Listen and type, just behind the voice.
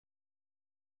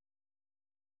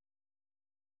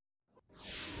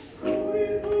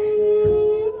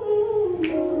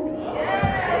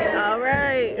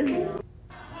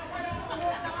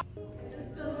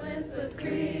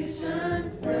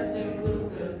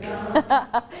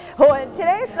Well, in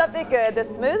today's Something Good, the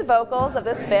smooth vocals of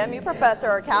this FAMU professor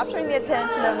are capturing the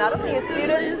attention of not only his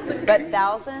students, but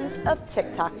thousands of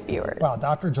TikTok viewers. Wow,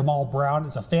 Dr. Jamal Brown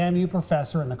is a FAMU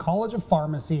professor in the College of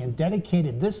Pharmacy and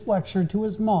dedicated this lecture to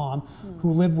his mom,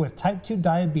 who lived with type 2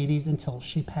 diabetes until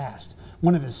she passed.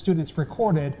 One of his students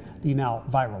recorded the now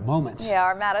viral moment. Yeah,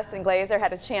 our Madison Glazer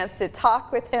had a chance to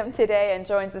talk with him today and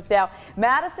joins us now.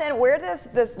 Madison, where does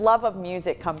this love of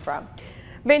music come from?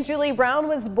 Jamal Brown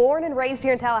was born and raised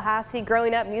here in Tallahassee.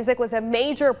 Growing up, music was a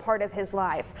major part of his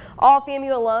life. All FAMU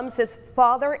alums, his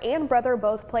father and brother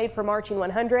both played for Marching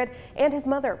 100, and his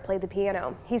mother played the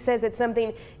piano. He says it's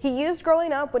something he used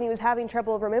growing up when he was having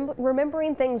trouble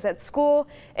remembering things at school,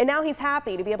 and now he's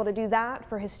happy to be able to do that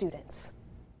for his students.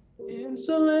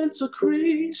 Insulin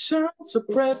secretion,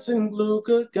 suppressing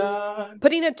glucagon.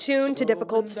 Putting a tune to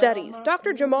difficult studies,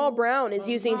 Dr. Jamal Brown is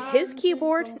using his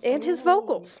keyboard and his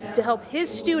vocals to help his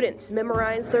students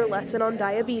memorize their lesson on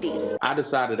diabetes. I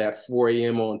decided at 4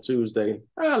 a.m. on Tuesday,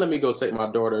 let me go take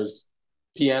my daughter's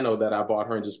piano that I bought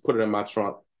her and just put it in my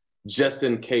trunk, just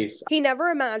in case. He never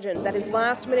imagined that his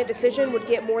last-minute decision would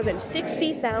get more than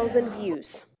 60,000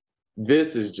 views.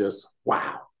 This is just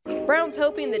wow. Brown's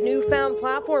hoping the newfound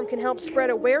platform can help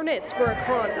spread awareness for a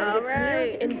cause that gets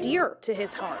near and dear to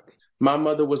his heart. My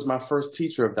mother was my first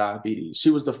teacher of diabetes.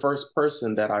 She was the first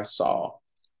person that I saw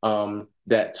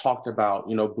that talked about,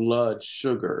 blood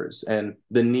sugars and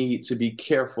the need to be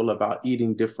careful about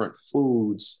eating different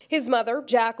foods. His mother,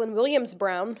 Jacqueline Williams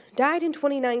Brown, died in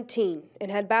 2019 and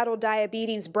had battled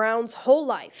diabetes Brown's whole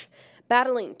life,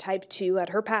 battling type 2 at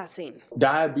her passing.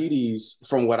 Diabetes,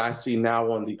 from what I see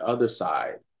now on the other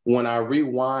side, when I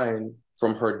rewind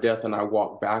from her death and I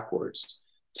walk backwards,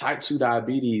 type 2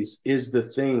 diabetes is the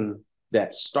thing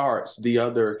that starts the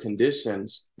other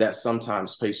conditions that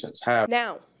sometimes patients have.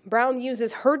 Now, Brown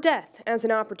uses her death as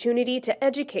an opportunity to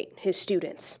educate his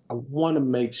students. I want to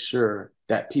make sure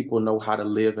that people know how to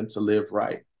live and to live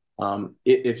right.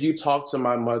 If you talk to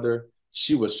my mother,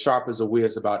 she was sharp as a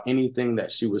whiz about anything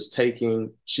that she was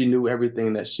taking. She knew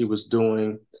everything that she was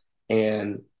doing,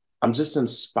 and I'm just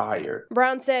inspired.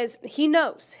 Brown says he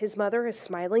knows his mother is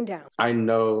smiling down. I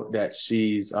know that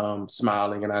she's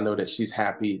smiling, and I know that she's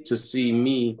happy to see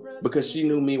me because she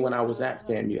knew me when I was at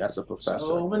FAMU as a professor.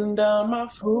 Slowing down my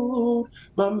food,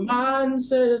 my mind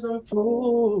says I'm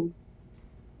full.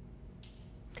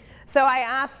 So I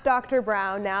asked Dr.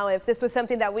 Brown now if this was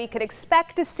something that we could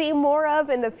expect to see more of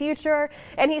in the future,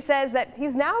 and he says that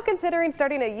he's now considering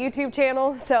starting a YouTube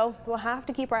channel, so we'll have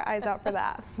to keep our eyes out for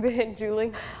that.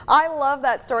 Julie? I love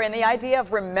that story and the idea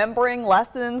of remembering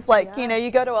lessons, like, you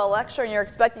go to a lecture and you're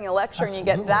expecting a lecture and you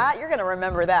get that, you're going to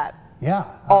remember that. Yeah.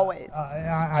 Always.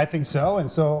 I think so, and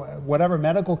so whatever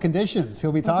medical conditions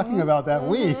he'll be talking about that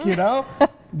week,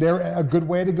 they're a good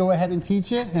way to go ahead and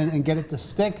teach it and get it to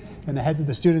stick in the heads of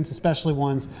the students, especially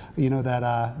ones,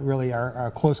 that really are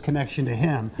a close connection to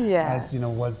him, as,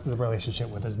 was the relationship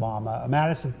with his mom.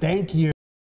 Madison, thank you.